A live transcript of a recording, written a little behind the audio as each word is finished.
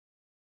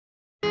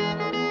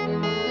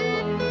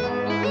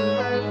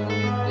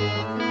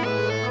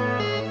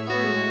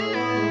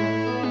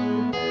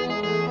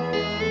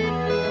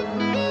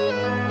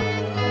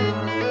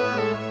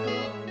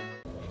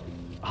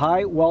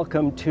Hi,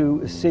 welcome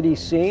to City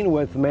Scene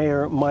with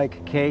Mayor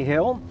Mike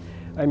Cahill.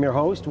 I'm your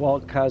host,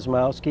 Walt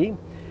Kosmowski.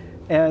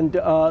 And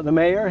the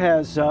mayor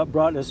has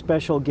brought a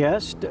special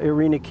guest,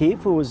 Irina Keefe,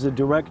 who is the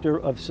Director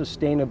of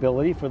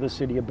Sustainability for the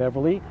City of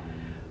Beverly.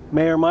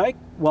 Mayor Mike,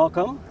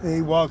 welcome.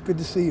 Hey, Walt, good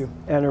to see you.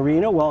 And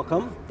Irina,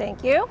 welcome.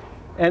 Thank you.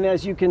 And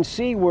as you can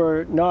see,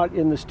 we're not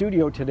in the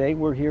studio today.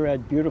 We're here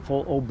at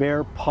beautiful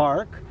Aubert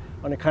Park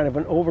on a kind of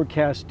an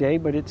overcast day,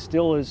 but it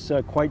still is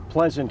quite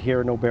pleasant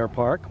here in Aubert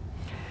Park.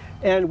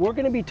 And we're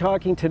going to be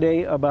talking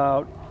today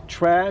about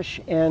trash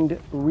and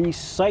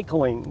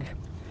recycling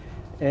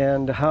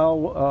and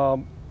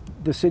how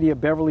the city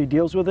of Beverly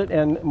deals with it,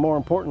 and more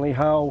importantly,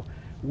 how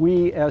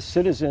we as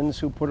citizens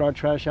who put our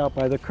trash out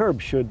by the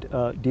curb should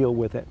deal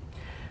with it.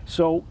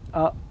 So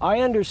I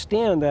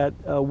understand that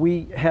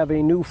we have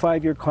a new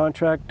 5-year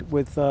contract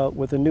with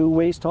a new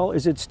waste haul.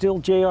 Is it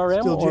still JRM?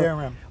 Still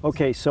JRM.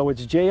 Okay, so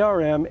it's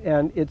JRM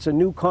and it's a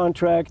new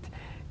contract.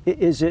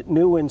 Is it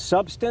new in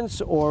substance,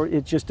 or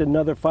it's just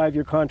another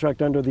 5-year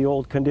contract under the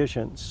old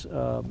conditions?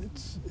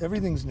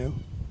 Everything's new.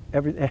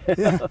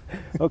 Yeah.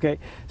 Okay,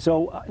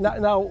 so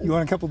now you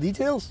want a couple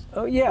details?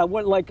 Yeah,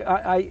 what, like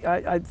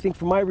I think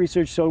from my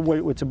research, so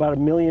it's about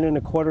 $1.25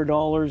 million,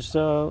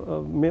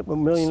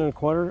 $1.25 million.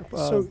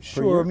 So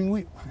sure, I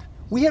mean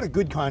we had a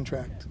good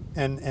contract,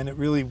 and it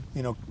really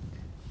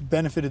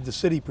benefited the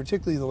city,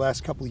 particularly the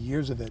last couple of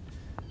years of it.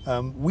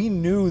 We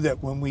knew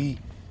that when we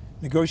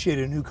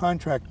negotiated a new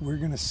contract, we're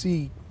going to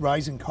see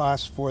rising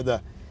costs for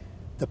the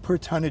per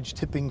tonnage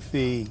tipping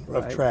fee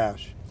of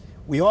trash.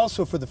 We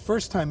also, for the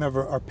first time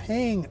ever, are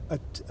paying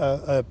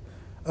a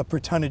per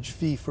tonnage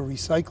fee for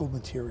recycled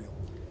material.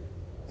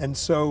 And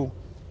so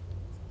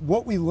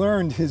what we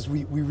learned is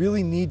we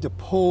really need to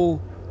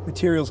pull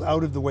materials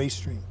out of the waste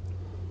stream.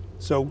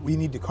 So we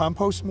need to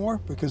compost more,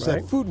 because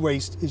that food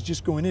waste is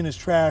just going in as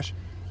trash.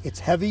 It's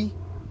heavy,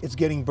 it's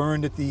getting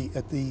burned at the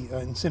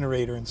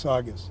incinerator in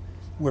Saugus.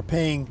 We're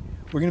going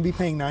to be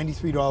paying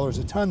 $93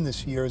 a ton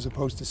this year as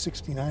opposed to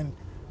 $69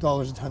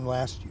 a ton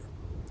last year.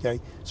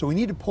 Okay, so we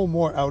need to pull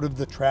more out of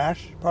the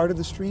trash part of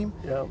the stream.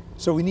 Yeah.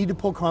 So we need to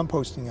pull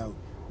composting out.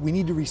 We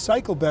need to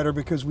recycle better,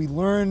 because we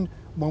learned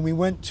when we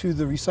went to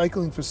the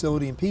recycling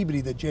facility in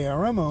Peabody that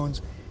JRM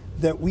owns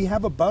that we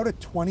have about a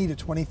 20 to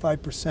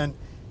 25%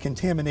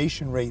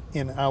 contamination rate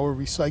in our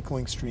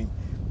recycling stream.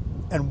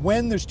 And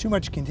when there's too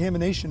much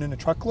contamination in a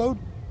truckload,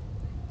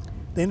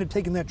 they end up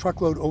taking that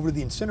truckload over to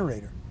the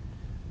incinerator.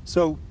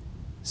 So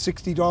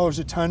 $60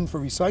 a ton for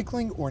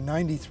recycling or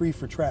 $93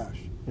 for trash.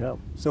 Yeah.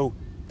 So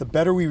the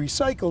better we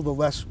recycle, the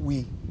less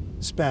we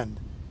spend,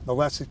 the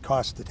less it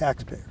costs the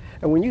taxpayer.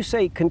 And when you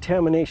say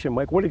contamination,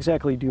 Mike, what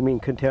exactly do you mean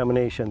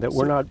contamination? That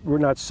we're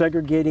not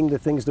segregating the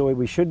things the way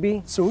we should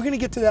be? So we're going to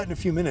get to that in a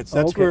few minutes.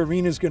 That's where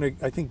Irina's going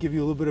to, I think, give you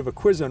a little bit of a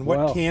quiz on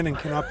what can and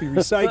cannot be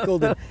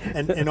recycled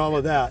and all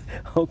of that.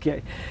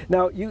 Okay.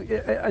 Now,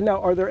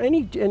 are there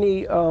any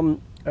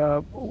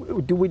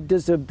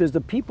does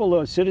the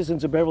people,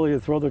 citizens of Beverly, who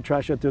throw their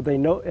trash out, do they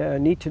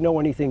need to know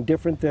anything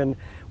different than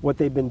what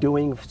they've been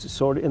doing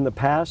sort of in the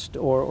past,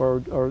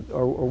 or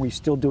are we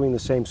still doing the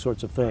same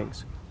sorts of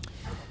things?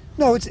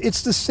 No,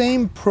 it's the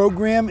same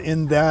program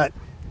in that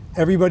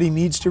everybody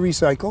needs to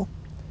recycle,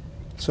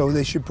 so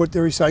they should put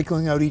their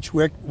recycling out each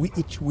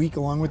week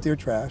along with their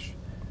trash.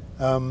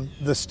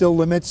 The still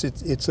limits,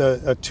 it's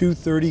a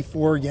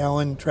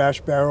 234-gallon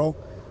trash barrel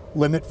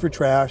limit for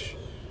trash.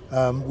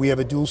 We have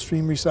a dual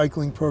stream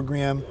recycling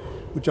program,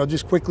 which I'll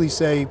just quickly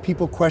say,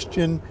 people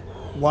question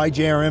why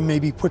JRM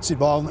maybe puts it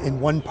all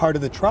in one part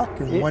of the truck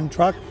or in one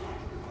truck.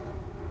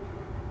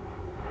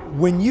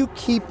 When you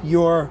keep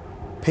your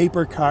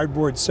paper,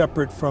 cardboard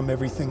separate from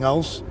everything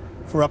else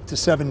for up to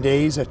 7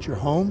 days at your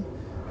home,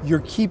 you're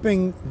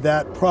keeping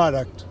that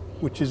product,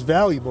 which is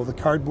valuable, the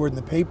cardboard and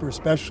the paper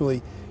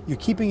especially, you're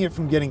keeping it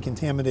from getting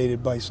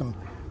contaminated by some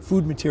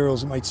food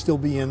materials that might still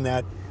be in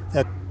that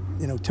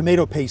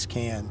tomato paste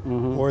can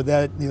or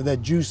that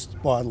juice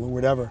bottle or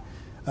whatever.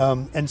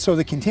 And so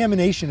the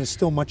contamination is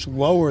still much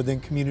lower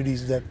than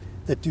communities that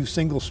do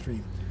single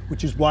stream,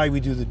 which is why we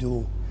do the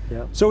dual.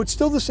 Yeah. So it's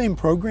still the same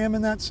program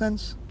in that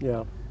sense.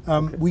 Yeah.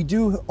 We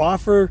do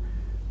offer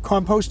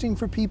composting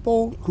for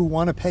people who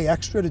want to pay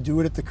extra to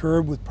do it at the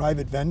curb with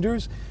private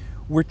vendors.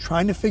 We're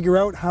trying to figure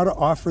out how to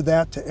offer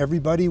that to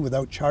everybody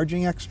without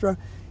charging extra.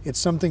 It's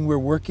something we're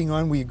working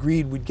on. We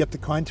agreed we'd get the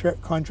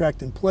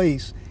contract in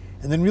place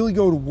and then really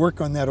go to work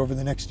on that over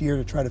the next year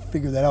to try to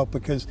figure that out,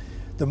 because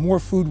the more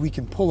food we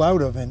can pull out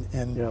of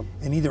and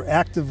either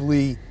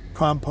actively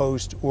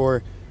compost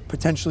or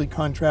potentially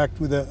contract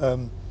with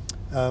a,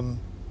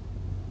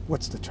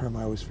 what's the term?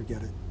 I always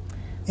forget it.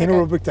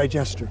 Anaerobic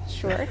digester.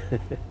 Sure.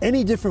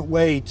 Any different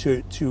way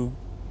to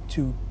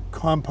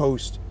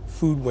compost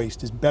food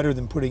waste is better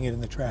than putting it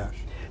in the trash.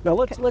 Now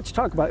let's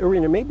talk about,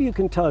 Irina, maybe you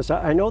can tell us,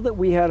 I know that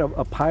we had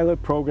a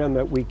pilot program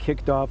that we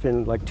kicked off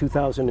in like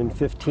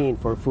 2015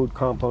 for food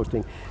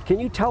composting. Can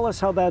you tell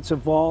us how that's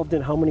evolved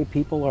and how many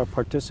people are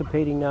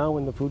participating now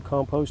in the food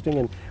composting,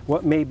 and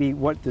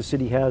what the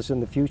city has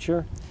in the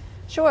future?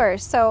 Sure.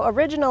 So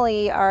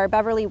originally our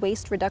Beverly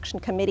Waste Reduction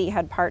Committee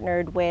had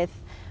partnered with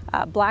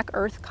Black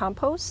Earth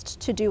Compost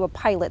to do a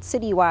pilot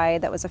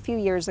citywide. That was a few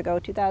years ago,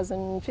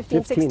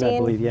 2015, 16. I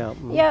believe, yeah.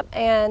 Mm-hmm. Yep,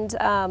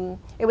 and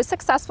it was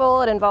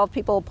successful. It involved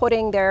people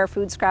putting their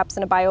food scraps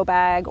in a bio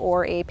bag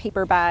or a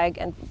paper bag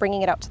and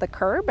bringing it out to the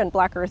curb, and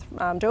Black Earth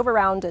drove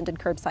around and did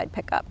curbside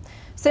pickup.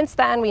 Since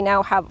then, we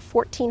now have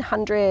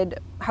 1,400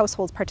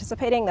 households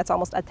participating. That's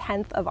almost a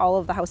tenth of all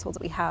of the households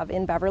that we have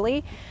in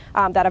Beverly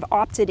that have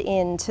opted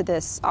into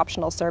this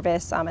optional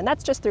service, and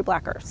that's just through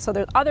Black Earth. So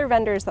there's other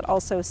vendors that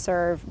also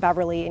serve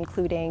Beverly,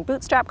 including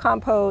Bootstrap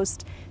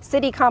Compost,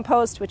 City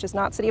Compost, which is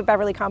not City of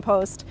Beverly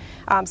Compost.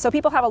 So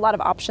people have a lot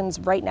of options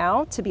right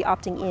now to be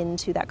opting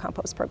into that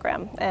compost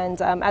program.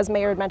 And as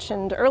Mayor had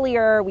mentioned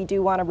earlier, we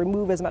do want to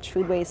remove as much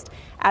food waste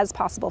as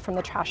possible from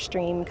the trash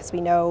stream, because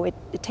we know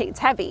it's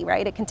heavy,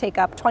 right? It can take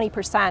up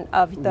 20%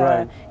 of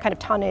the kind of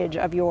tonnage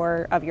of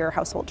your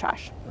household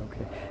trash.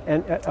 Okay.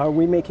 And are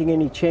we making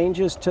any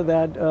changes to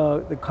that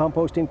the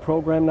composting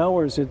program now,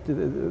 or is it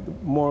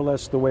more or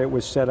less the way it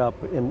was set up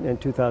in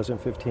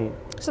 2015?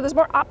 So there's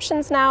more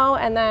options now,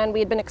 and then we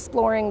had been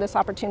exploring this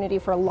opportunity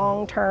for a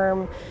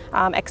long-term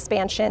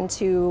expansion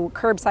to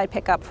curbside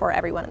pickup for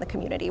everyone in the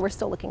community. We're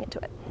still looking into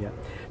it. Yeah.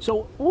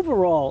 So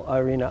overall,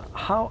 Irina,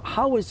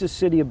 how is the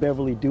city of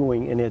Beverly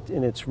doing in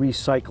its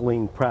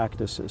recycling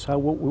practices?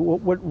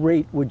 What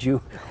rate would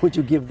you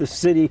give the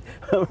city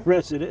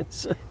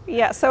residents?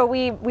 Yeah. So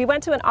we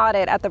went to an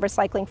audit at the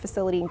recycling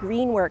facility in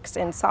Greenworks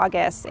in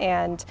Saugus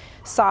and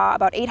saw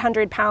about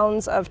 800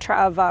 pounds of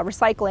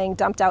recycling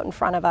dumped out in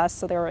front of us.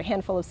 So there were a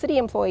handful of city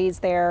employees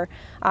there,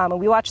 and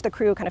we watched the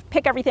crew kind of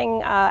pick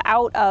everything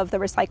out of the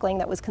recycling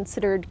that was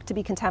considered to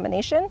be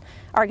contamination.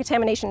 Our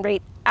contamination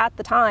rate at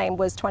the time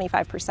was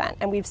 25%,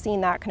 and we've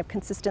seen that kind of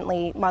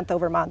consistently month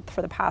over month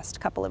for the past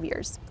couple of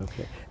years.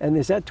 Okay, and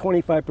is that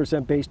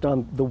 25% based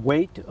on the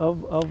weight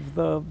of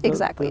the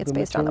exactly, it's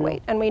based on the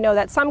weight. And we know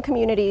that some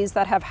communities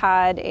that have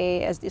had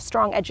a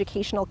strong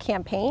educational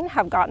campaign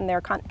have gotten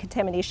their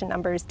contamination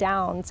numbers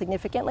down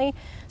significantly.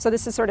 So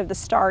this is sort of the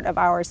start of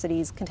our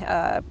city's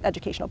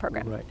educational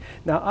program. Right.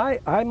 Now,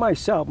 I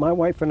myself, my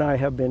wife and I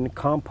have been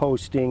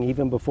composting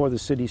even before the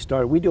city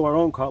started. We do our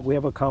own, we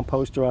have a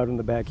composter out in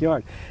the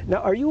backyard. Now,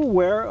 are you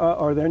aware,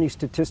 are there any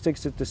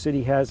statistics that the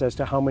city has as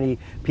to how many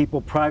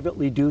people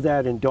privately do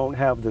that and don't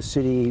have the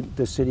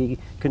city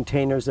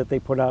containers that they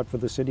put out for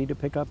the city to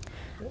pick up?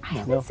 I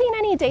haven't seen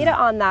any data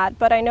on that,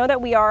 but I know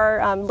that we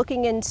are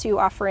looking into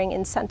offering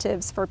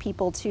incentives for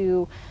people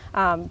to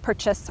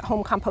purchase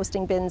home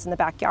composting bins in the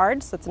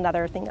backyard. So that's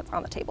another thing that's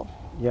on the table.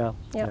 Yeah.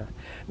 Yeah.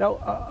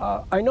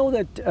 Now, I know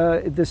that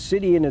the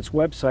city in its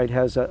website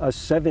has a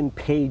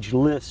 7-page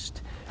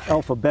list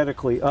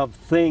alphabetically of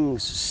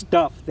things,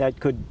 stuff that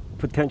could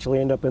potentially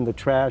end up in the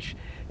trash,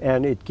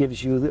 and it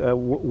gives you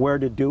where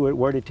to do it,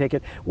 where to take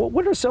it.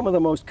 What are some of the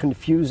most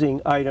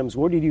confusing items?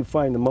 Where did you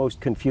find the most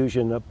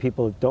confusion of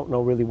people that don't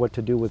know really what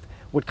to do with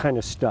what kind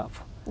of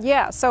stuff?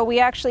 Yeah, so we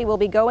actually will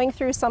be going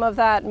through some of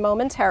that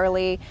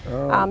momentarily.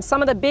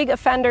 Some of the big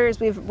offenders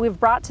we've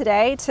brought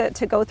today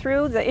to go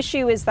through. The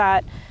issue is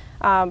that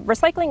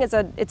recycling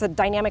it's a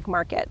dynamic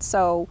market,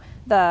 so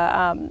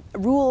the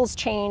rules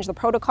change, the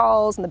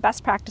protocols and the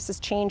best practices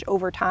change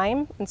over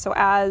time, and so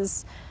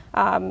as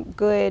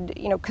good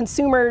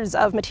consumers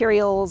of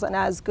materials and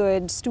as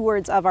good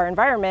stewards of our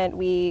environment,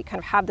 we kind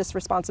of have this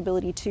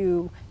responsibility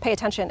to pay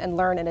attention and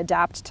learn and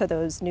adapt to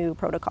those new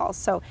protocols.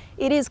 So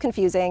it is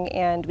confusing,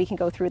 and we can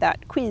go through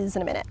that quiz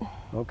in a minute.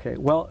 Okay,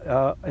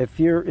 well, if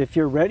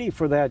you're ready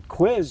for that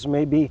quiz,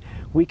 maybe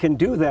we can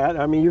do that.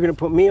 I mean, you're going to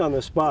put me on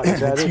the spot. Is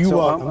that it? You so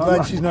are. I'm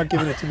glad she's not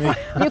giving it to me.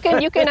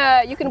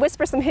 You can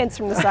whisper some hints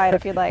from the side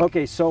if you'd like.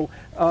 Okay, so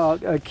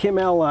Kim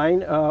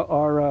Alline,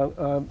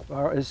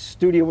 our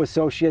studio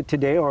associate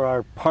today, or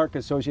our park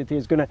associate today,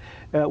 is going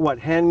to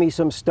hand me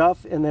some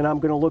stuff, and then I'm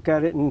going to look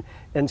at it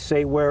and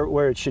say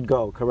where it should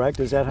go. Correct?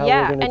 Is that how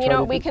we're going to? Yeah,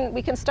 and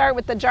we can start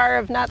with the jar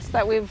of nuts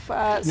that we've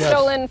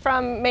stolen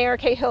from Mayor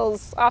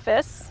Cahill's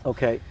office.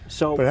 Okay,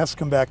 so but it has to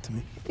come back to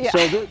me. Yeah.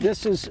 So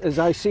this is, as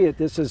I see it,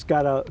 this has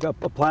got a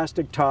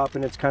plastic top,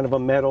 and it's kind of a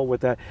metal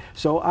with that.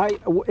 So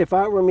if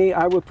I were me,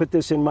 I would put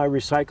this in my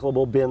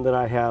recyclable bin that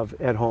I have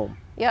at home.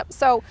 Yep.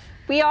 So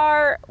we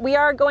are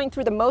going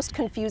through the most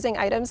confusing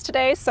items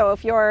today. So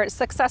if your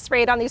success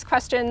rate on these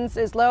questions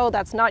is low,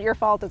 that's not your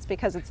fault. It's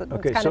because it's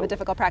kind of a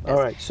difficult practice. All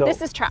right, so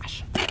this is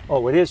trash.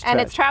 Oh, it is trash.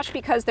 And it's trash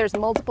because there's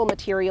multiple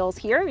materials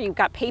here. You've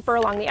got paper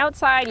along the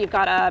outside, you've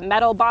got a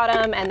metal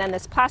bottom, and then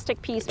this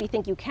plastic piece we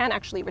think you can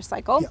actually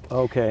recycle. Yep.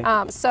 Okay.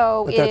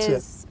 So but that's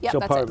it. Yep, so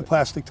that's part it. of the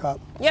plastic top.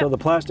 Yep. So the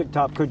plastic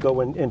top could go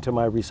into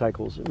my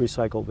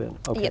recycle bin.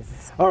 Okay.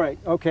 Yes. All right.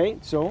 Okay.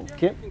 So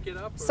Kim.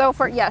 So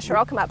sure,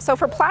 I'll come up. So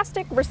for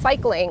plastic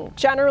recycling,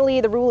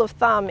 generally the rule of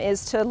thumb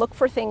is to look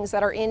for things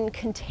that are in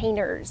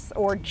containers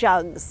or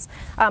jugs,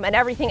 and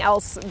everything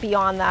else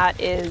beyond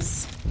that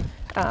is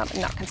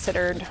not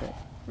considered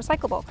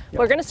recyclable. Yep.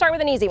 We're going to start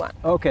with an easy one.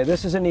 Okay,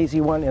 this is an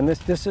easy one, and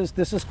this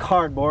is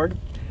cardboard,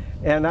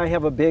 and I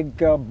have a big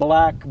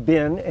black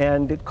bin,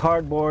 and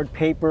cardboard,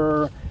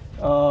 paper,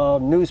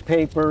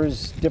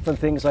 newspapers, different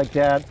things like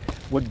that.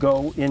 would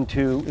go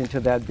into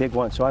that big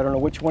one. So I don't know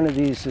which one of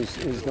these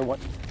is the one.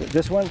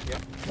 This one? Yeah.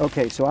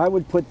 Okay, so I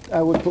would put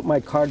my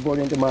cardboard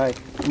into my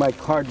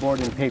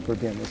cardboard and paper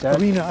bin. Is that?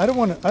 Irina, I don't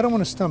want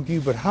to stump you,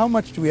 but how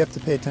much do we have to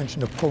pay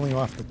attention to pulling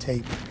off the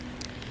tape?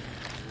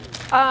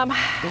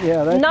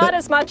 Not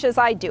as much as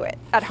I do it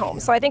at home.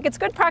 So I think it's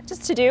good practice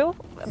to do,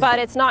 but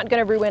it's not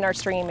going to ruin our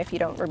stream if you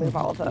don't remove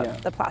all of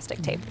the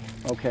plastic tape.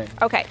 Okay.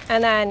 Okay,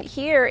 and then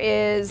here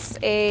is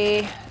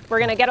we're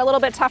going to get a little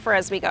bit tougher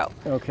as we go.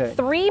 Okay.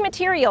 3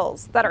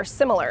 materials that are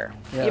similar.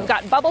 Yeah. You've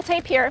got bubble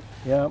tape here.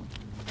 Yeah.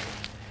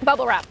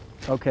 Bubble wrap.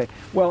 Okay.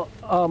 Well,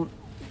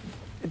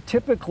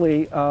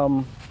 typically,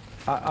 bubble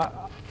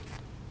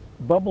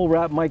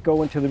wrap might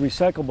go into the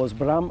recyclables,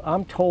 but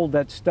I'm told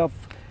that stuff.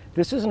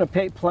 This isn't a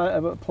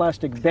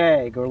plastic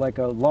bag or like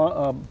a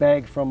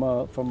bag from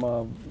a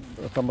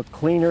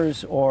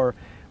cleaners or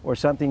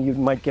something you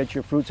might get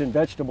your fruits and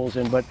vegetables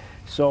in. But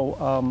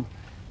so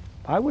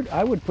I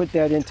would put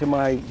that into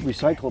my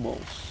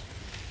recyclables.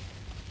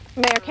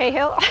 Mayor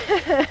Cahill?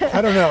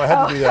 I don't know. I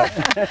had to do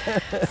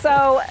that.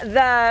 So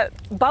the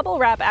bubble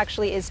wrap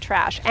actually is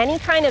trash. Any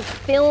kind of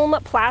film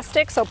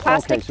plastic, so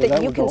plastic so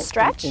that you can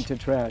stretch, into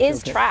trash.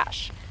 is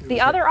trash.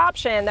 The other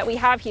option that we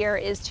have here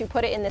is to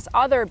put it in this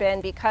other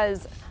bin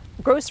because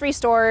grocery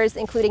stores,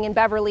 including in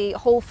Beverly,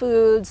 Whole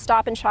Foods,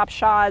 Stop and Shop,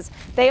 Shaw's,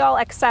 they all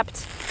accept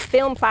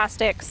film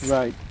plastics.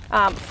 Right.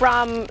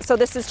 So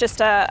this is just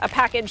a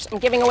package. I'm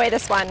giving away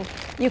this one.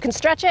 You can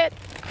stretch it.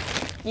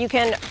 You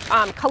can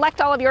collect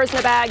all of yours in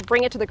a bag,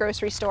 bring it to the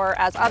grocery store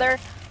as other.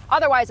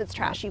 Otherwise, it's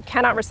trash. You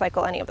cannot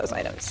recycle any of those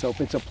items. So if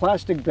it's a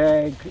plastic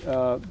bag,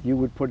 you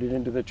would put it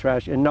into the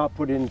trash and not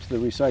put it into the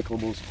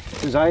recyclables.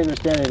 As I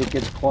understand it, it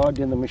gets clogged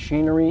in the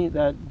machinery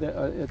at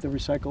the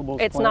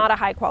recyclables It's plant? not a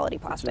high quality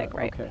plastic,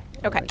 right? Okay.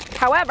 Okay. Right.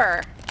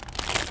 However,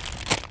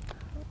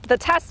 the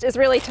test is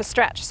really to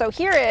stretch. So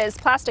here is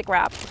plastic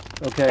wrap.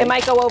 Okay. It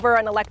might go over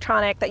an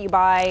electronic that you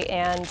buy,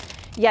 and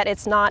yet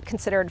it's not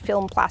considered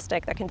film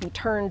plastic that can be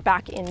turned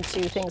back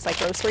into things like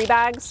grocery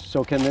bags.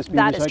 So can this be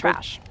That recycled? is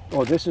trash.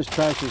 Oh, this is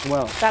trash as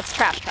well. That's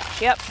trash,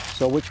 yep.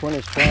 So which one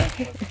is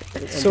trash?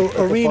 So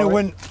Irina,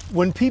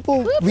 when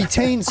people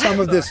retain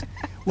some of this,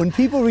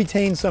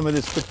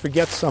 but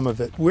forget some of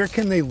it, where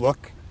can they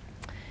look?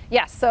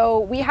 Yes,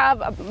 so we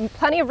have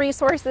plenty of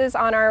resources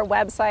on our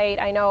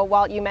website. I know,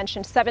 Walt, you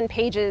mentioned 7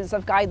 pages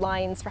of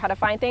guidelines for how to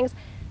find things.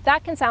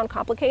 That can sound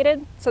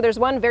complicated. So there's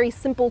one very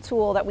simple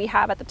tool that we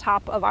have at the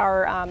top of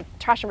our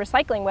trash and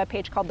recycling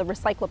webpage called the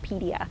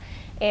Recyclopedia.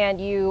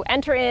 And you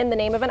enter in the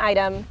name of an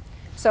item.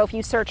 So if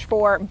you search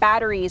for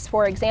batteries,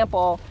 for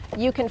example,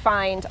 you can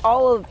find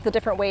all of the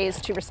different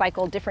ways to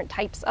recycle different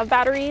types of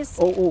batteries.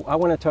 Oh, I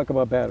want to talk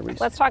about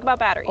batteries. Let's talk about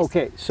batteries.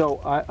 Okay, so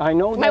I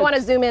know You might want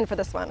to zoom in for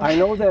this one. I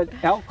know that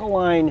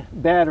alkaline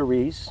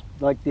batteries,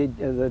 like the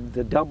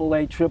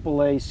AA,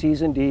 AAA,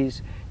 C's and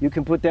D's, you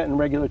can put that in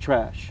regular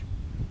trash.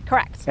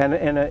 Correct. And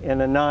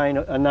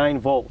a 9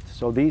 volt.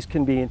 So these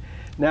can be.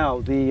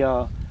 Now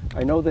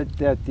I know that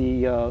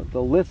the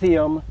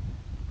lithium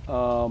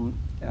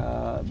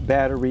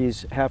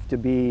batteries have to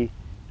be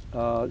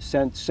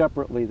sent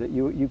separately. That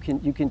you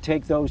can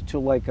take those to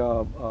like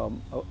a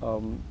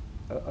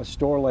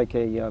store like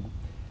one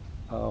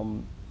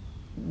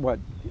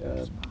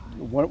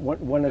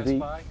of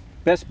the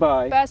Best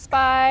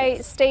Buy,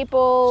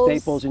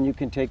 Staples, and you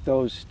can take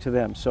those to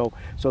them. So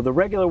the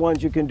regular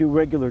ones you can do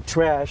regular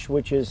trash,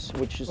 which is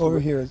over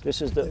here.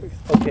 This is the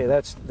okay.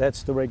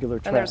 That's the regular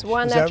trash. And there's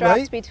one Is that that drops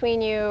right?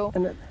 between you.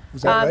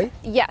 Is that right?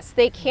 Yes,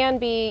 they can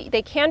be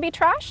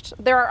trashed.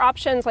 There are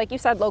options, like you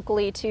said,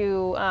 locally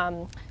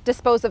to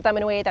dispose of them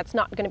in a way that's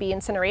not going to be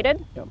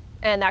incinerated. Yep.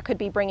 And that could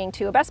be bringing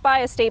to a Best Buy,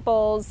 a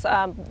Staples.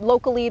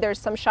 Locally, there's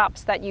some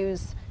shops that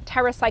use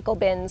TerraCycle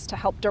bins to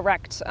help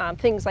direct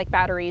things like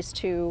batteries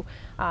to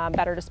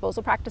better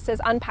disposal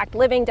practices. Unpacked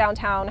Living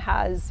downtown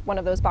has one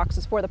of those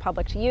boxes for the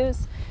public to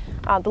use.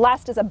 The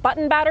last is a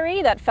button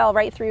battery that fell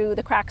right through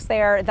the cracks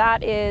there.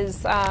 That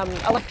is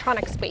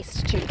electronics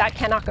based too. That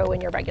cannot go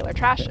in your regular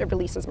trash. It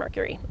releases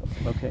mercury.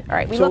 Okay. All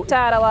right, we looked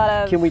at a lot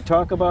of... Can we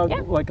talk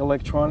about like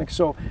electronics?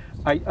 So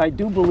I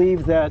do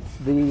believe that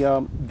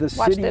the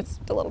Watch city... it's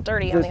a little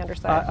dirty on the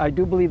underside. I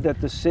do believe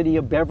that the city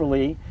of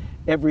Beverly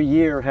every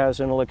year has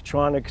an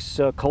electronics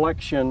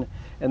collection,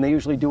 and they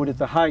usually do it at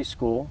the high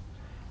school.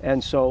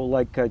 And so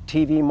like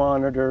TV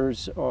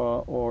monitors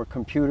or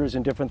computers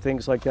and different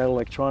things like that,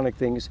 electronic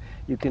things,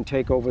 you can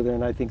take over there,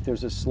 and I think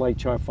there's a slight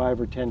charge,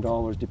 $5 or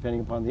 $10 depending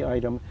upon the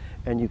item,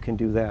 and you can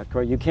do that,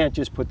 correct? You can't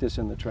just put this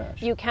in the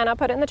trash. You cannot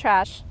put it in the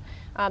trash.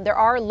 There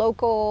are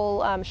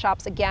local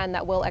shops, again,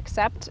 that will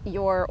accept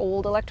your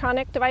old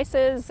electronic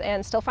devices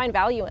and still find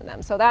value in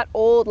them. So that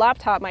old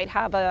laptop might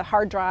have a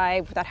hard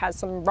drive that has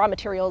some raw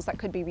materials that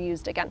could be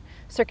reused. Again,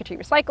 Circuitry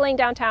Recycling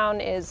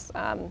downtown is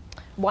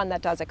one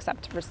that does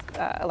accept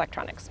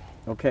electronics.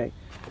 Okay.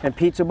 And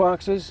pizza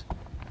boxes?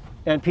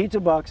 And pizza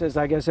boxes,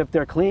 I guess if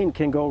they're clean,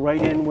 can go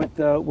right in with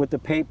the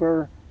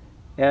paper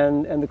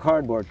and the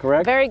cardboard,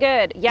 correct? Very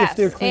good. Yes. If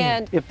they're clean.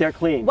 And If they're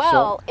clean.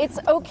 well, So, it's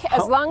okay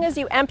as long as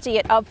you empty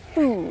it of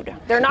food.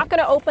 They're not going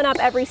to open up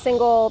every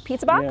single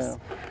pizza box,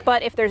 Yeah.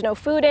 but if there's no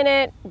food in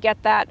it,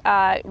 get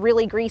that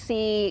really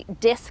greasy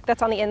disc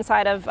that's on the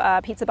inside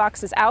of pizza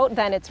boxes out,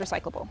 then it's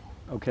recyclable.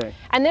 okay.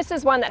 And this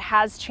is one that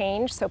has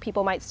changed, so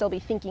people might still be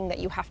thinking that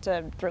you have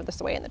to throw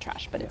this away in the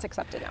trash, but it's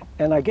accepted now.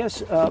 And I guess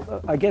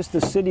the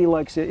city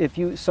likes it. If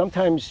you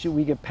sometimes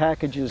we get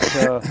packages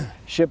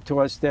shipped to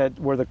us that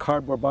where the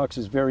cardboard box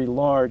is very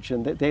large,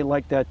 and they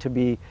like that to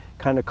be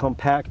kind of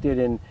compacted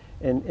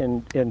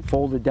and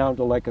folded down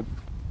to like a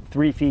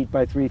 3 feet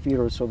by 3 feet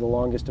or so. The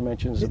longest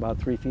dimension is about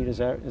 3 feet. Is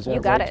that You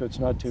got right? it. So it's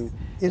not too.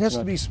 It has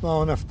to be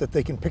small enough that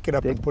they can pick it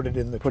up and put it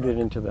in the Put truck. it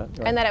into that.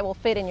 Right. And that it will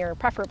fit in your,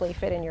 preferably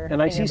fit in your.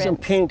 And I in your see some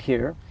bins. paint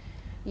here.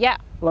 Yeah.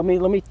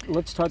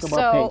 Let's talk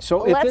about paint.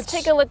 So if let's it's,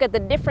 take a look at the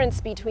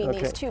difference between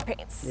Okay. these two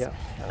paints. Yeah.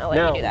 And I'll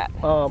let you do that.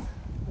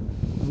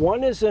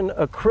 One is an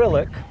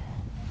acrylic,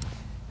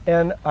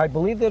 and I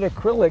believe that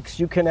acrylics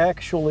you can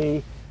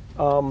actually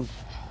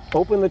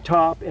open the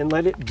top and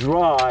let it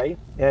dry,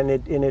 and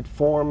it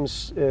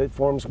forms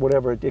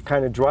whatever it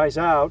kind of dries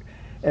out,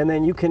 and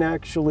then you can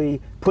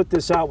actually put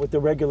this out with the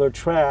regular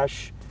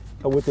trash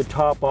with the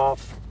top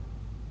off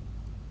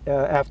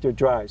after it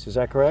dries. Is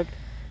that correct?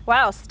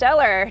 Wow,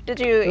 stellar. Did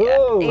you?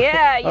 Ooh.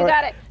 Yeah, you All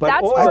got right. it. But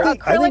That's oil- for I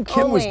acrylic think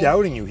Kim was only.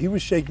 doubting you. He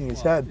was shaking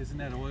his head. Isn't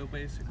that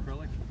oil-based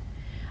acrylic?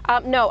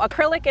 No,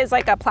 acrylic is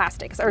like a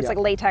plastic, or it's Yeah. like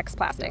latex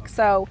plastic.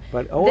 So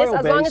But this, as long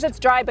as oil-based- it's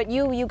dry, but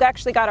you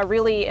actually got a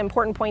really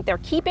important point there.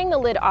 Keeping the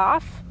lid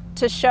off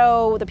to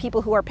show the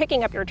people who are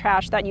picking up your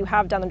trash that you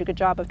have done a good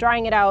job of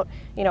drying it out.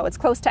 You know, it's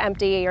close to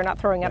empty. You're not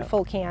throwing out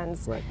full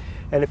cans. Right.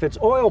 And if it's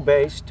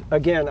oil-based,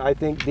 again, I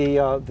think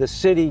the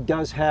city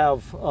does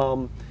have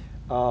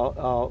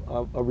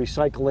a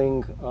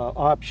recycling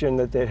option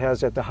that it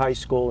has at the high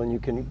school, and you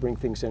can bring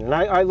things in. And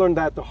I learned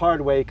that the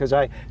hard way because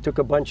I took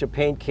a bunch of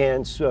paint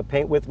cans,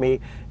 paint with me,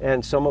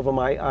 and some of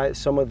them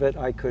some of it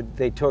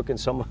they took, and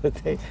some of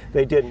it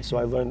they didn't. So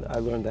I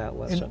learned that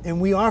lesson.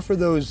 And we offer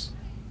those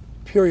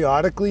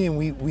periodically, and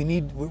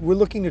we're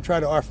looking to try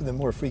to offer them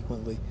more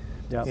frequently.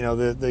 Yeah. You know,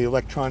 the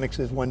electronics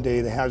is one day,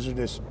 the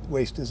hazardous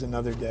waste is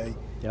another day.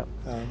 Yep.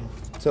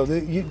 So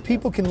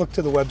people can look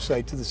to the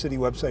website, to the city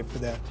website for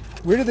that.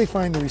 Where do they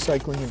find the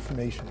recycling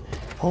information?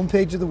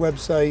 Homepage of the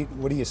website,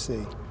 what do you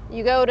see?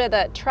 You go to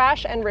the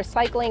trash and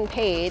recycling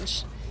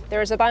page.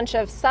 There's a bunch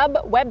of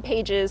sub-web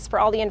pages for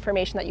all the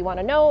information that you want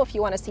to know. If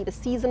you want to see the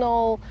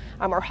seasonal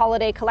or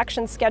holiday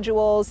collection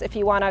schedules, if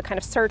you want to kind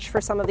of search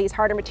for some of these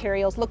harder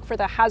materials, look for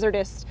the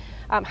hazardous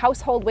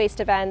household waste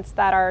events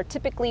that are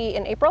typically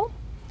in April.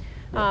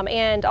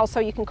 And also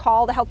you can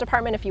call the health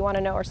department if you want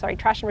to know,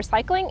 trash and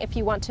recycling, if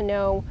you want to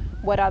know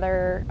what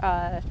other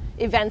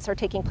events are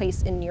taking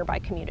place in nearby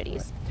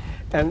communities.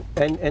 And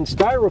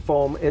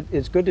styrofoam,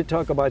 it's good to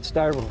talk about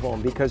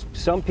styrofoam because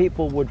some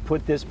people would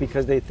put this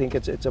because they think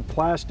it's a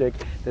plastic,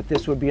 that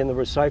this would be in the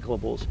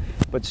recyclables.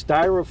 But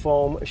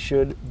styrofoam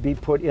should be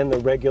put in the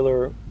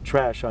regular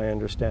trash, I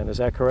understand. Is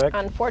that correct?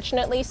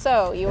 Unfortunately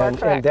so, you are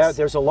correct. And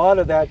there's a lot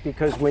of that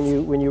because when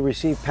you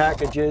receive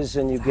packages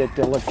and you get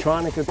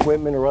electronic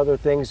equipment or other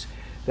things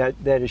that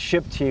is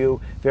shipped to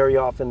you, very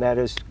often that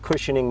is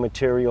cushioning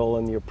material,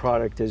 and your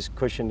product is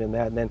cushioned in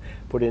that and then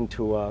put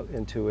into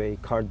a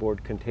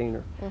cardboard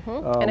container.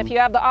 And if you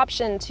have the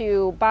option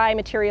to buy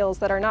materials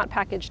that are not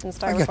packaged in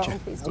styrofoam,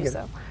 please do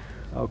so.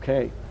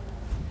 Okay,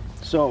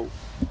 so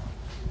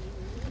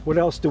what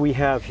else do we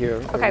have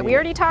here? Okay, we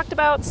already talked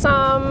about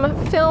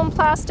some film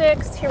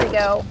plastics. Here we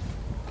go.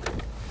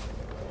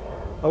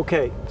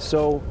 Okay,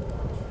 so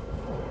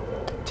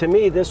to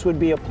me this would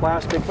be a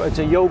plastic, it's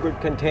a yogurt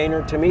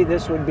container. To me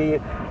this would be a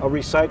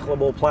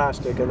recyclable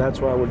plastic, and that's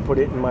why I would put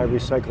it in my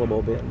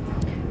recyclable bin.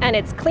 And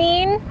it's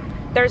clean.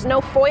 There's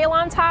no foil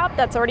on top.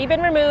 That's already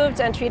been removed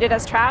and treated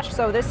as trash.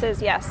 So this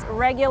is, yes,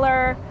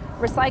 regular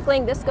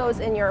recycling. This goes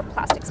in your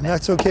plastics bin. And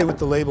that's okay with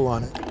the label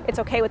on it. It's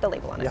okay with the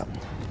label on it. Yeah.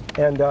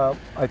 And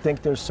I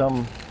think there's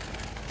some.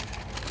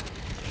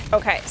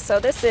 Okay, so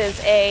this is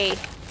a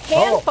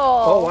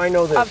handful I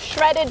know this. of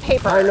shredded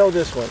paper. I know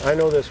this one. I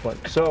know this one.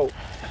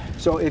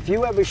 So if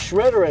you have a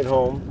shredder at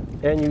home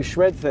and you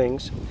shred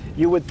things,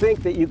 you would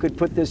think that you could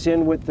put this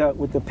in with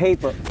the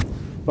paper.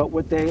 But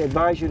what they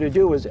advise you to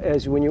do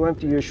is when you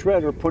empty your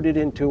shredder, put it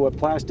into a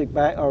plastic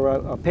bag or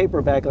a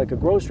paper bag like a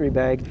grocery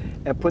bag,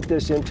 and put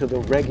this into the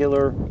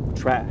regular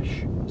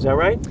trash. Is that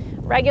right?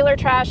 Regular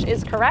trash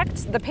is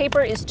correct. The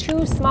paper is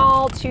too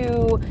small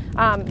to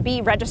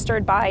be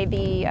registered by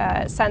the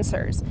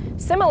sensors.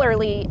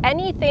 Similarly,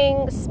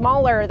 anything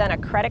smaller than a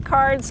credit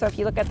card, so if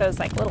you look at those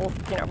like little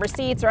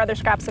receipts or other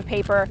scraps of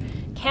paper,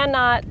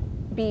 cannot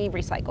be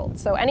recycled.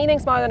 So anything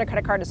smaller than a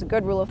credit card is a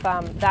good rule of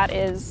thumb. That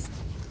is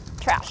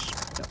trash.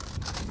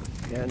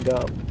 And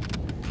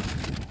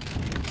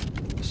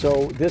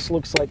so this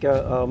looks like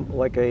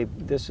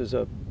this is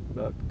a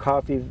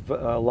coffee,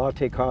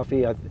 latte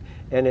coffee,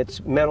 and it's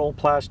metal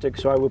plastic,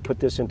 so I would put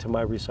this into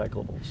my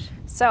recyclables.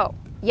 So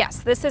Yes,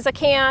 this is a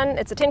can,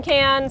 it's a tin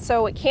can,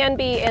 so it can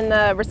be in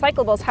the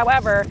recyclables.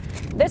 However,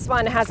 this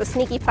one has a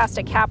sneaky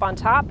plastic cap on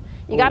top.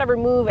 You got to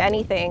remove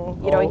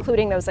anything, you know,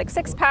 including those like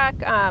 6-pack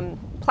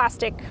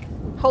plastic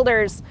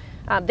holders.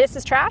 This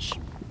is trash.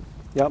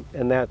 Yep,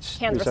 and that's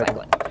Cans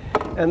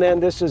recycling. And then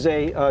this is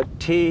a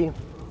tea,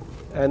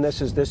 and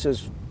this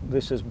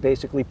is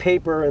basically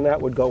paper, and that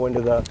would go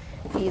into the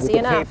Easy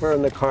enough. paper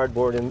and the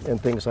cardboard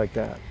and things like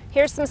that.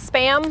 Here's some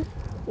Spam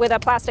with a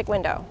plastic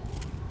window.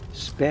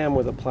 Spam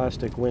with a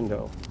plastic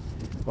window.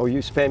 Oh,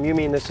 you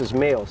mean this is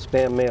mail,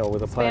 Spam mail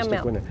with a plastic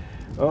mail. window.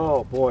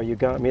 Oh boy, you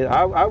got me.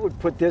 I would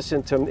put this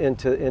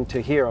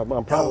into here.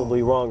 I'm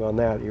probably wrong on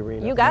that,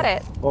 Irina. You got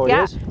it. Oh,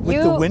 yeah. it is?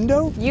 With the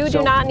window? You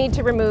do not need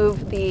to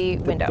remove the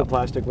window. The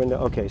plastic window.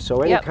 Okay,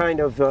 so any kind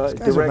of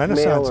direct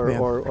mail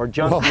or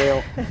junk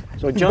mail.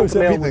 So junk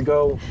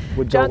mail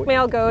Junk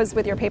mail goes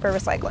with your paper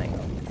recycling.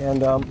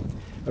 And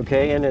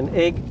okay, and an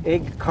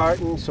egg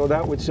carton. So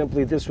that would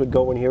this would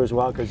go in here as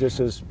well because this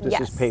is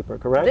paper,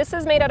 correct? This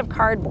is made out of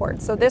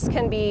cardboard, so this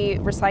can be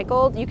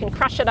recycled. You can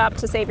crush it up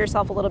to save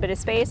yourself a little bit of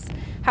space.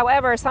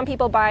 However, some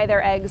people buy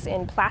their eggs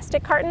in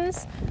plastic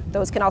cartons.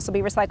 Those can also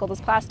be recycled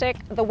as plastic.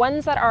 The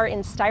ones that are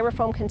in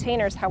styrofoam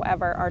containers,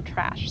 however, are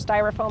trash.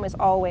 Styrofoam is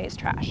always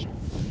trash.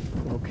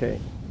 Okay.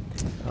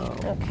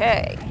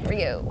 Okay, here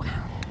you.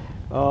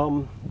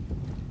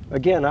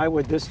 Again,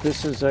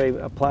 this is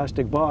a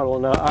plastic bottle.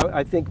 Now,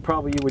 I think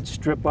probably you would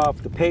strip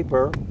off the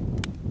paper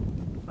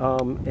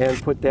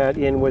and put that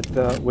in with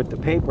the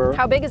paper.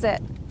 How big is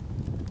it?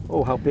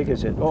 Oh, how big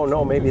is it? Oh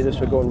no, maybe this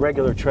would go in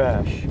regular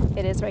trash.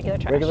 It is regular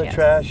trash. Regular yes.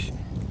 trash,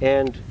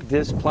 and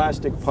this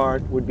plastic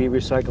part would be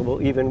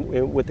recyclable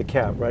even with the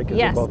cap, right? Because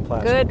Yes, they're both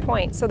plastic. good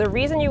point. So the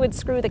reason you would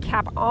screw the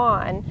cap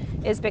on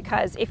is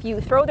because if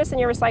you throw this in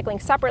your recycling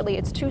separately,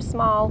 it's too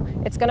small,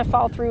 it's going to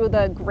fall through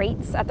the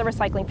grates at the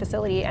recycling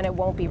facility and it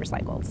won't be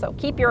recycled. So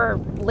keep your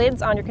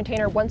lids on your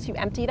container once you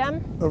empty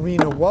them.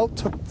 Irina, Walt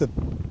took the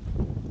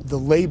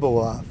label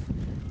off.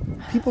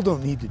 People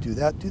don't need to do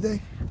that, do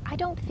they? I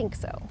don't think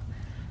so.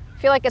 I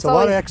feel like it's a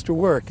always lot of extra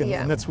work, and,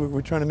 yeah. and that's what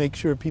we're trying to make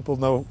sure people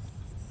know.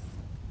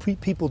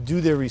 People do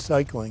their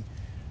recycling.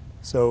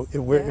 So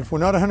if we're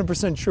not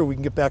 100% sure, we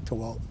can get back to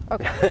Walt.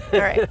 Okay, all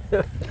right.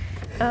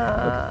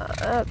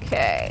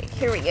 Okay,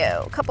 here we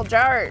go. A couple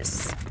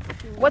jars.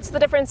 What's the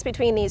difference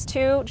between these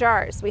two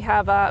jars? We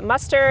have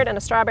mustard and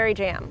a strawberry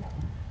jam.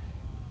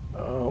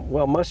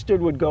 Well,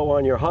 mustard would go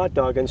on your hot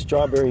dog, and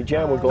strawberry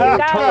jam would go on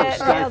your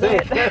toast, I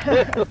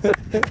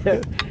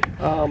think.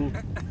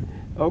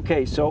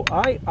 Okay, so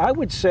I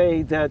would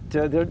say that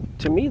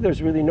to me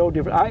there's really no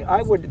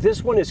difference.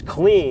 This one is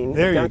clean.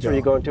 That's where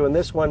you're going to, and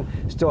this one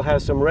still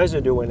has some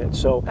residue in it.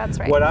 So that's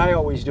right. What I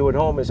always do at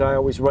home is I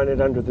always run it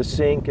under the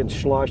sink and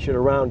slosh it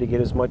around to get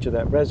as much of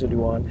that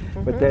residue on.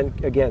 But then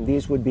again,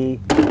 these would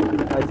be,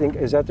 I think,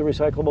 is that the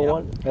recyclable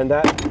one? And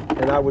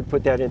I would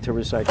put that into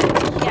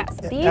recycling. Yes,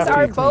 these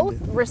are both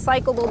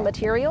recyclable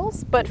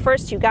materials, but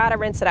first you gotta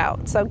rinse it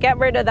out. So get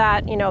rid of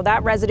that,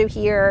 that residue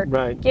here.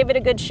 Right. Give it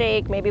a good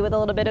shake, maybe with a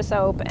little bit of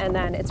soap, and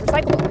then it's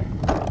recyclable.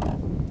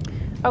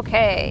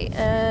 Okay.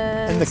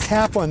 And the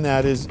cap on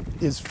that is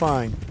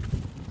fine.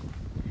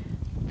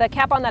 The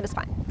cap on that is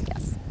fine.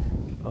 Yes.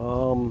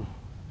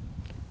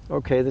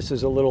 Okay, this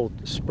is a little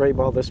spray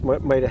bottle. This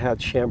might have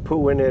had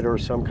shampoo in it or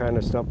some kind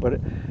of stuff, but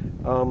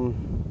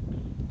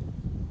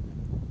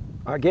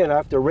again,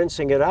 after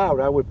rinsing it out,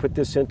 I would put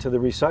this into the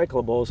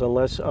recyclables,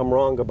 unless I'm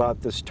wrong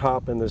about this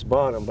top and this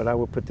bottom, but I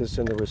would put this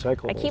in the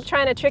recyclables. I keep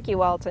trying to trick you,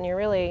 Walt, and you're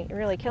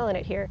really killing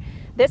it here.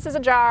 This is a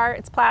jar,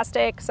 it's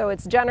plastic, so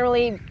it's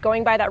generally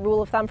going by that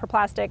rule of thumb for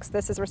plastics.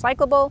 This is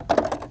recyclable.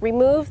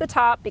 Remove the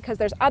top because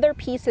there's other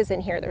pieces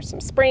in here. There's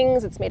some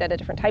springs, it's made out of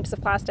different types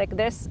of plastic.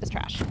 This is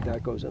trash.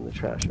 That goes in the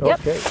trash. Yep.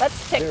 Okay.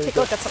 Let's take a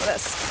look at some of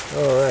this.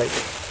 All right.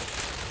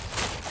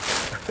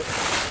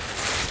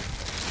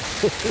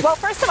 Well,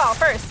 first,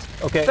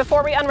 okay.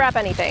 Before we unwrap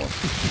anything,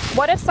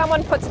 what if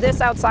someone puts this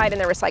outside in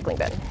their recycling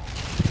bin?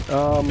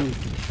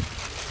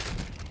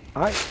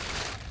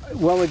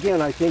 Well,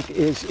 again, I think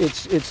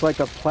it's like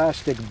a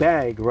plastic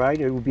bag, right?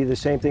 It would be the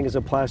same thing as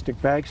a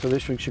plastic bag, so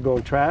this should go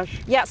in trash?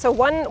 Yeah, so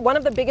one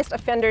of the biggest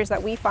offenders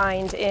that we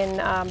find in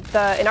our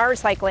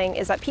recycling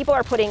is that people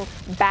are putting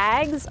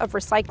bags of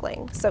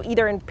recycling, so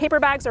either in paper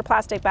bags or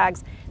plastic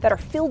bags, that are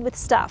filled with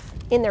stuff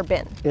in their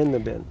bin. In the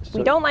bin. So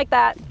we don't like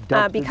that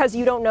because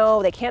you don't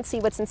know, they can't see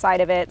what's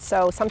inside of it,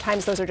 so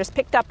sometimes those are just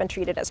picked up and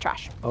treated as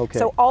trash. Okay.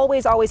 So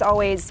always, always,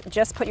 always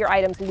just put your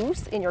items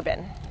loose in your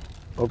bin.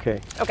 Okay.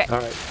 Okay.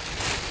 All right.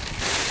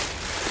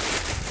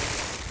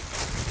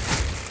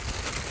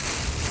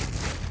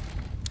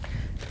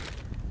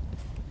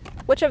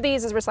 Which of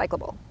these is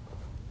recyclable?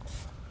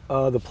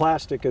 The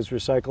plastic is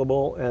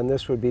recyclable, and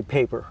this would be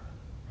paper.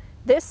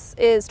 This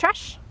is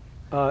trash?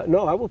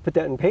 No, I will put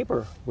that in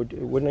paper.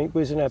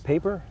 Isn't that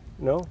paper?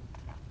 No?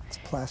 It's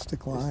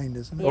plastic lined,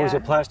 isn't it? Yeah. Oh, is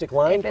it plastic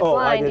lined? If it's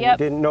lined, I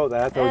didn't know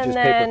that. That was just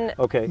paper.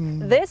 Okay.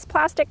 This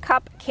plastic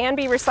cup can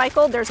be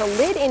recycled. There's a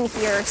lid in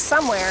here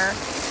somewhere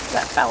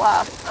that fell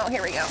off. Oh,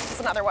 here we go. There's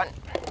another one.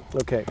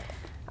 Okay.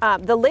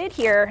 The lid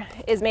here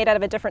is made out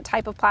of a different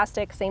type of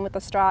plastic, same with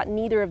the straw.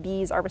 Neither of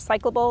these are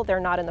recyclable. They're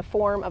not in the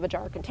form of a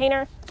jar or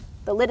container.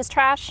 The lid is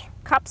trash,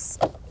 cups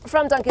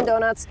from Dunkin'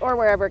 Donuts or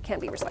wherever it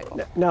can be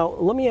recycled. Now,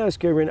 let me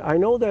ask you, Erin, I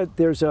know that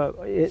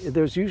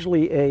there's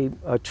usually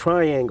a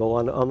triangle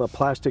on the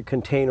plastic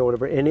container or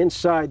whatever, and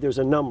inside there's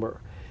a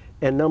number.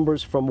 And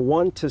numbers from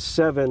 1 to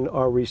 7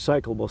 are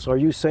recyclable. So are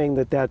you saying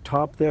that that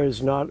top there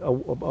is not a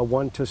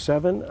 1 to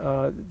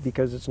 7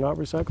 because it's not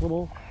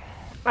recyclable?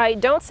 I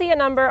don't see a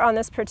number on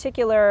this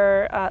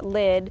particular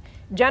lid.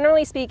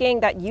 Generally speaking,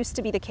 that used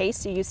to be the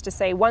case. You used to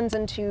say 1s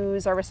and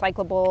 2s are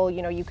recyclable.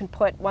 You know, you can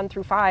put 1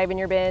 through 5 in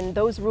your bin.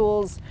 Those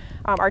rules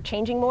are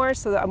changing more.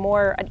 So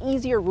an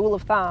easier rule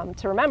of thumb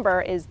to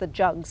remember is the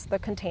jugs, the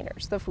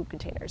containers, the food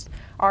containers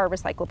are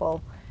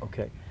recyclable.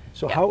 Okay.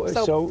 So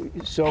yeah.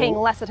 so paying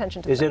less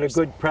attention to is numbers. it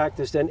a good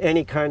practice then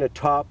any kind of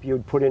top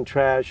you'd put in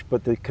trash,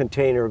 but the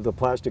container, the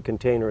plastic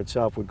container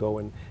itself would go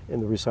in the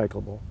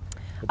recyclable?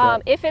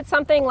 If it's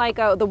something like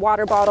the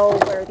water bottle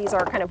where these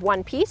are kind of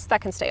one piece,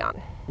 that can stay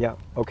on. Yeah,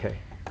 okay.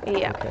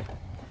 Yeah. Okay.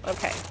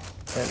 Okay.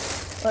 And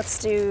Let's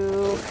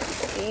do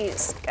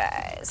these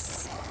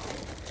guys.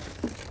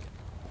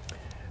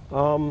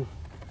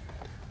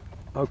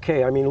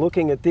 okay, I mean,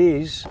 looking at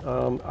these,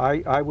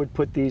 I would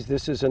put these,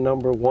 this is a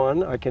number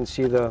 1. I can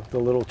see the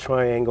little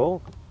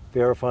triangle.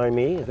 Verify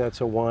me,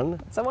 that's a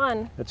 1. It's a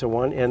 1. That's a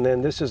 1, and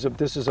then this is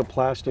a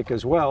plastic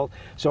as well.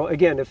 So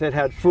again, if it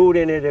had food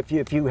in it,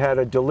 if you had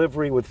a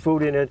delivery with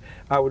food in it,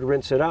 I would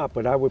rinse it out.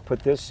 But I would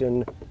put this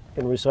in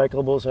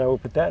recyclables, and I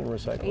would put that in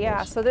recyclables.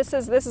 Yeah. So this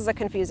is a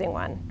confusing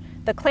one.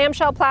 The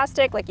clamshell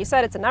plastic, like you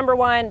said, it's a number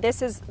 1.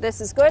 This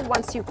is good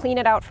once you clean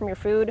it out from your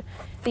food.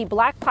 The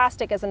black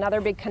plastic is another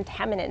big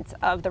contaminant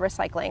of the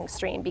recycling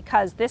stream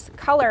because this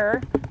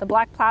color, the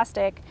black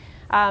plastic,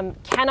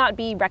 cannot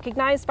be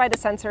recognized by the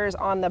sensors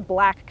on the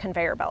black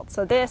conveyor belt.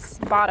 So this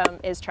bottom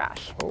is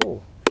trash.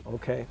 Oh,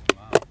 okay.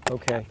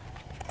 Okay.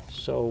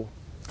 So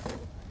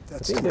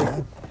That's I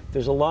think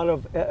there's a lot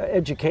of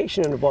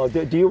education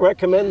involved. Do you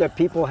recommend that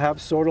people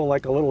have sort of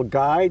like a little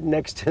guide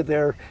next to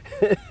their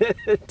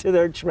to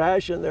their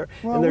trash in their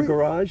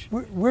garage?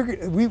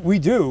 We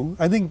do.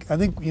 I think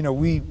you know,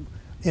 we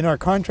in our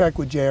contract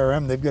with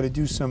JRM, they've got to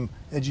do some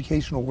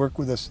educational work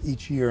with us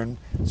each year, and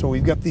so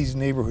we've got these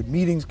neighborhood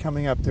meetings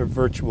coming up. They're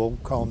virtual,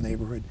 call them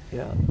neighborhood.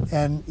 Yeah.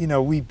 And you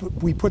know, we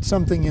put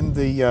something in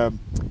the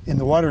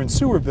water and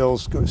sewer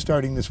bills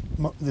starting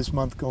this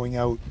month going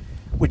out,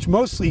 which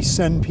mostly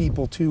send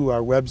people to our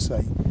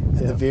website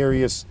and the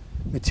various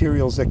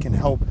materials that can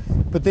help.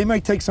 But they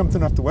might take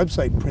something off the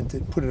website and print it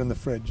and put it in the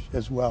fridge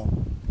as well.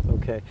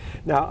 Okay.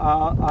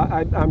 Now,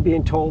 I'm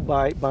being told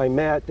by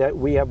Matt that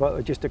we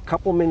have just a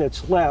couple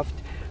minutes left.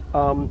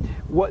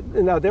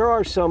 Now, there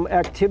are some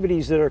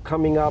activities that are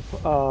coming up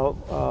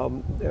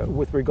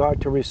with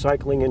regard to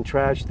recycling and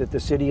trash that the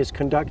city is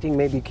conducting.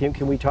 Maybe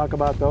can we talk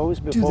about those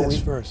before Do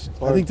this first.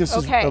 I think this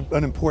is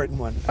an important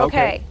one.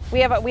 Okay.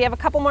 We have a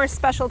couple more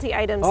specialty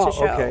items to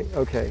show. Okay.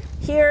 Okay.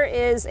 Here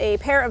is a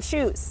pair of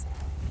shoes.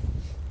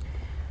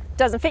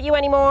 Doesn't fit you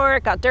anymore.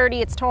 It got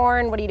dirty. It's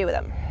torn. What do you do with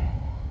them?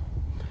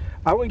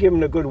 I would give them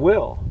to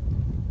Goodwill.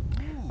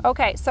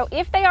 Okay, so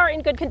if they are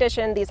in good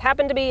condition, these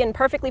happen to be in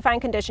perfectly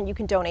fine condition, you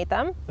can donate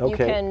them. Okay. You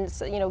can,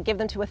 give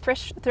them to a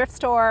thrift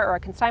store or a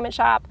consignment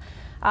shop.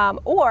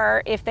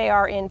 Or if they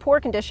are in poor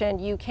condition,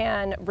 you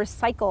can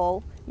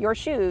recycle your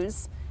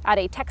shoes at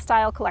a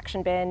textile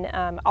collection bin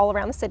all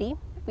around the city.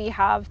 We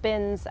have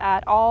bins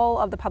at all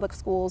of the public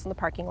schools in the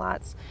parking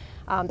lots.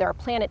 There are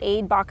Planet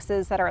Aid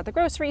boxes that are at the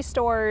grocery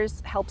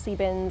stores, Helpsy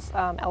bins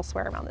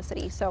elsewhere around the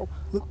city. So,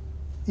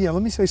 yeah,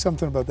 let me say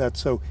something about that.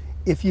 So,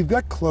 if you've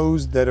got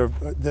clothes that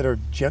are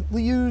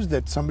gently used,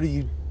 that somebody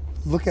you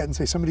look at and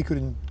say somebody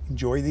could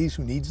enjoy these,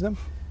 who needs them,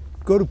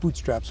 go to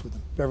Bootstraps with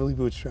them, Beverly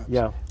Bootstraps.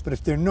 Yeah. But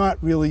if they're not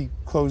really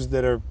clothes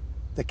that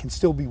can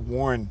still be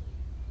worn,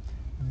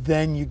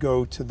 then you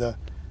go to the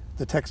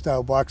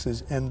textile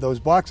boxes. And those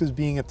boxes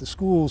being at the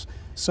schools,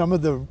 some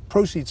of the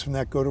proceeds from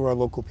that go to our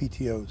local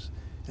PTOs.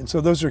 And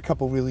so those are a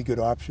couple really good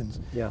options.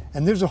 Yeah.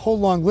 And there's a whole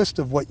long list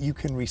of what you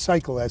can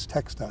recycle as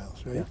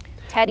textiles, right? Yeah.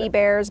 teddy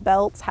bears,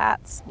 belts,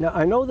 hats. Now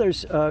I know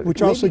there's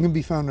which also can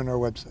be found on our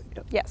website.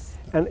 Yes.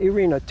 And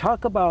Irina,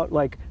 talk about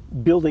like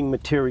building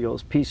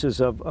materials,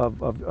 pieces of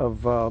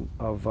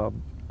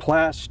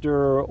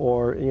plaster,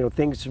 or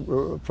things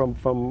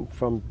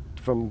from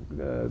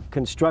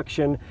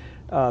construction.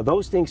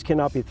 Those things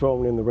cannot be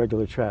thrown in the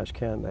regular trash,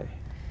 can they?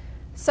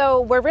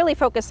 So we're really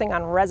focusing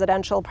on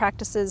residential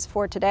practices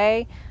for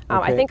today.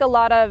 Okay. I think a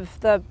lot of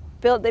the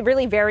build, it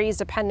really varies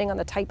depending on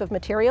the type of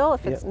material.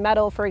 If it's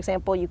metal, for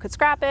example, you could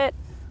scrap it.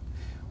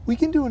 We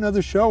can do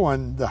another show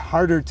on the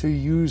harder to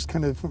use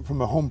kind of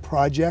from a home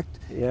project,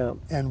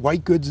 and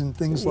white goods and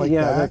things like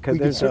that. We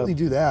can certainly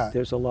do that.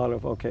 There's a lot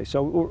of,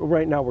 so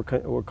right now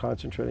we're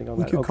concentrating on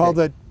that. We could call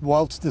that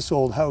Waltz This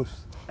Old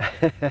House.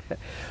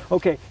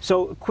 Okay,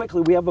 so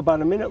quickly, we have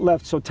about a minute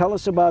left. So tell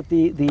us about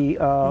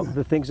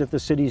the things that the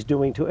city's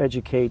doing to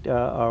educate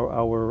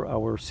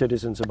our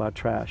citizens about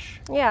trash.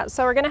 Yeah,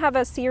 so we're going to have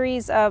a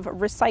series of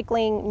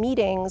recycling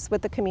meetings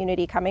with the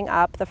community coming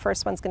up. The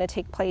first one's going to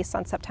take place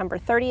on September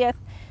 30th.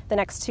 The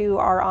next two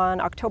are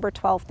on October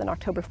 12th and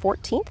October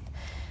 14th.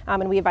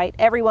 And we invite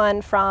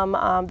everyone from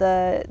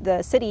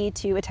the city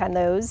to attend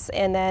those.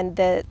 And then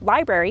the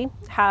library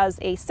has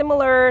a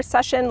similar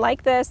session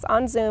like this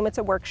on Zoom. It's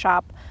a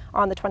workshop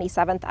on the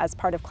 27th as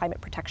part of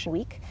Climate Protection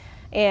Week.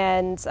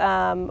 And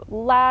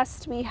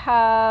last we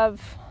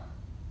have,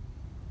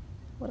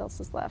 what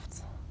else is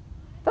left?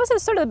 Those are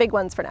sort of the big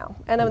ones for now.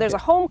 And then there's a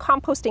home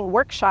composting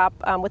workshop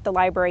with the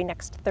library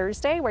next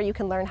Thursday where you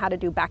can learn how to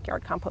do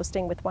backyard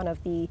composting with one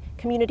of the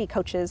community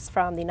coaches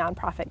from the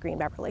nonprofit Green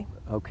Beverly.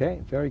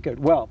 Okay, very good.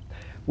 Well,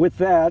 with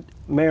that,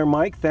 Mayor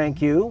Mike, thank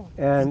you.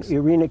 And thanks.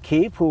 Irina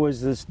Keefe, who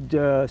is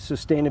the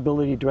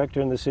Sustainability Director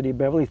in the City of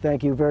Beverly,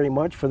 thank you very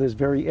much for this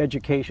very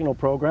educational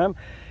program.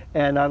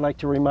 And I'd like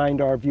to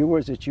remind our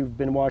viewers that you've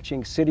been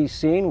watching City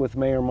Scene with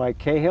Mayor Mike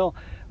Cahill.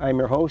 I'm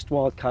your host,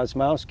 Walt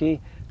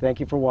Kosmowski. Thank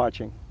you for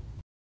watching.